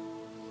thank you.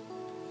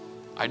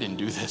 I didn't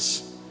do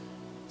this.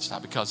 It's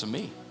not because of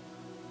me.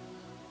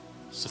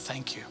 So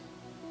thank you.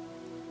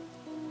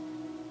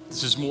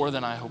 This is more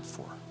than I hoped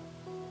for.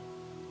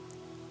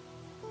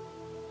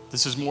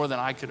 This is more than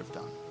I could have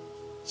done.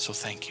 So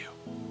thank you.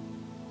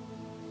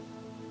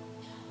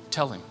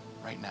 Tell him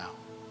right now.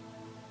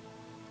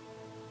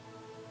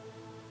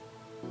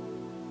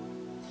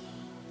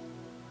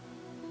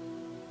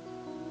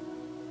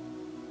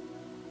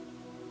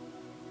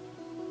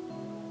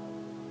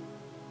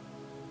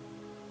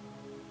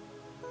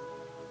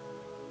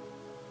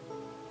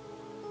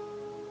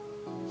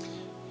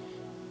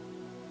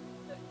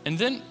 And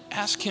then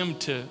ask him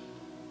to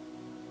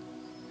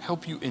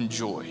help you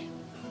enjoy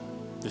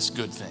this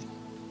good thing,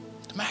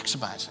 to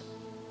maximize it,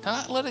 to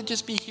not let it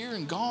just be here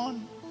and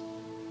gone.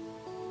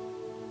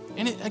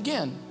 And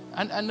again,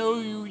 I know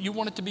you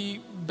want it to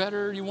be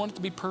better, you want it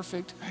to be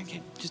perfect.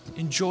 Just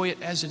enjoy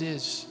it as it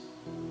is.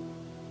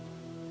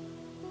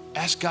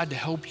 Ask God to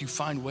help you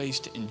find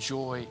ways to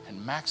enjoy and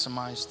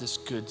maximize this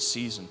good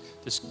season,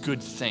 this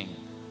good thing.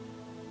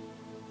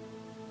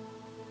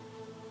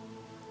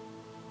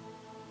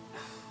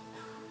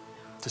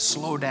 To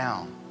slow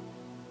down,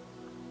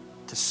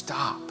 to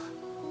stop,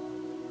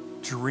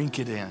 drink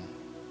it in,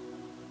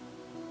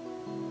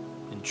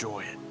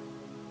 enjoy it.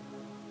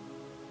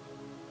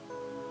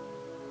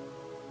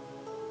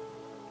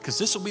 Because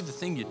this will be the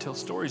thing you tell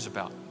stories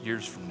about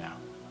years from now.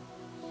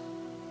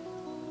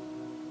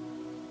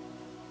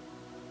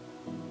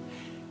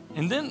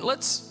 And then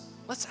let's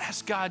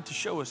ask God to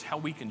show us how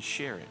we can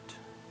share it.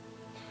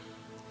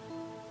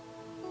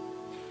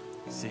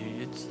 See,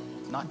 it's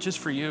not just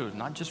for you,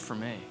 not just for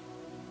me.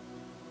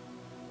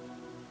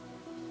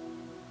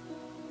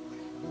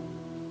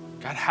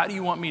 God, how do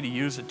you want me to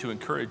use it to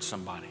encourage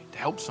somebody, to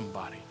help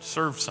somebody,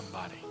 serve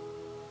somebody?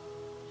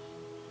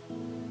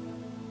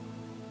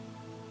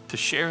 To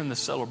share in the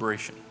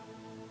celebration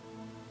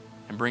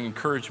and bring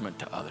encouragement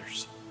to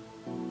others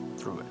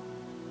through it.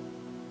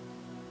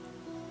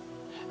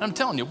 And I'm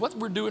telling you, what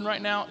we're doing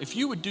right now, if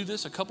you would do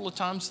this a couple of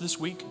times this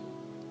week,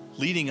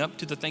 leading up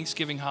to the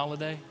Thanksgiving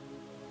holiday,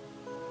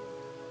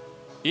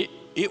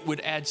 it would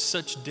add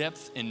such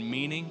depth and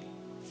meaning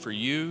for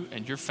you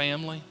and your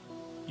family,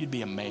 you'd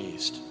be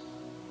amazed.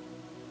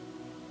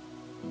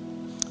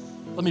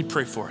 Let me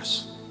pray for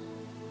us.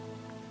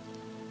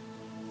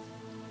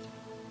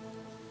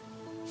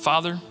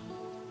 Father,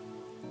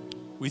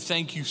 we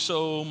thank you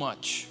so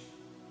much.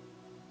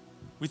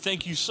 We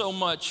thank you so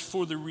much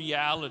for the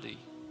reality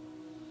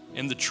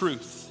and the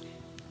truth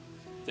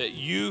that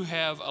you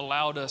have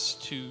allowed us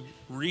to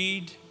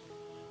read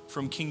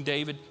from King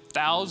David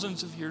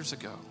thousands of years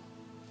ago,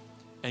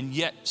 and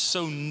yet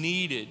so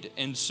needed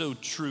and so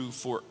true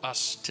for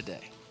us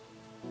today.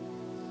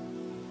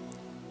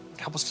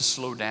 Help us to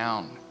slow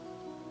down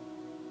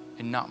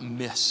and not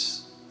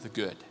miss the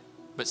good,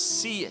 but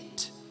see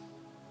it.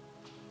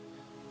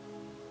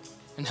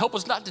 And help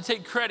us not to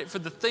take credit for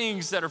the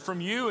things that are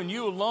from you and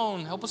you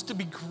alone. Help us to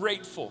be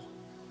grateful.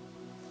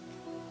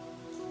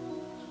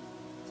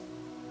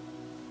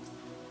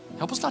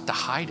 Help us not to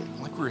hide it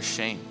like we're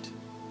ashamed,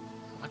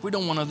 like we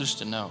don't want others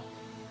to know.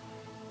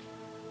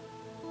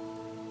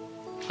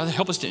 Father,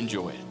 help us to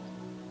enjoy it.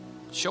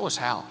 Show us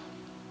how.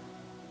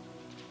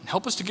 And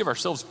help us to give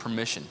ourselves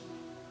permission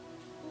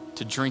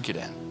to drink it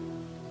in.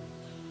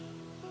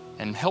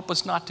 And help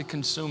us not to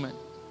consume it.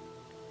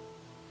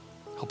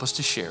 Help us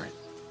to share it.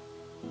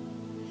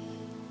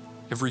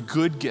 Every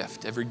good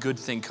gift, every good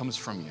thing comes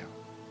from you.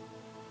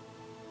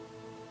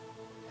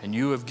 And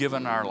you have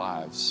given our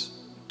lives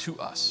to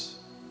us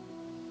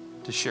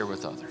to share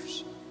with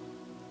others.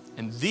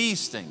 And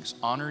these things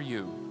honor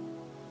you.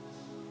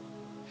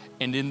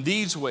 And in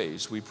these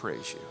ways we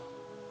praise you.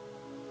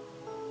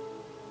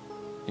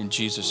 In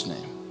Jesus'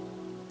 name,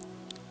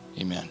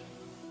 amen.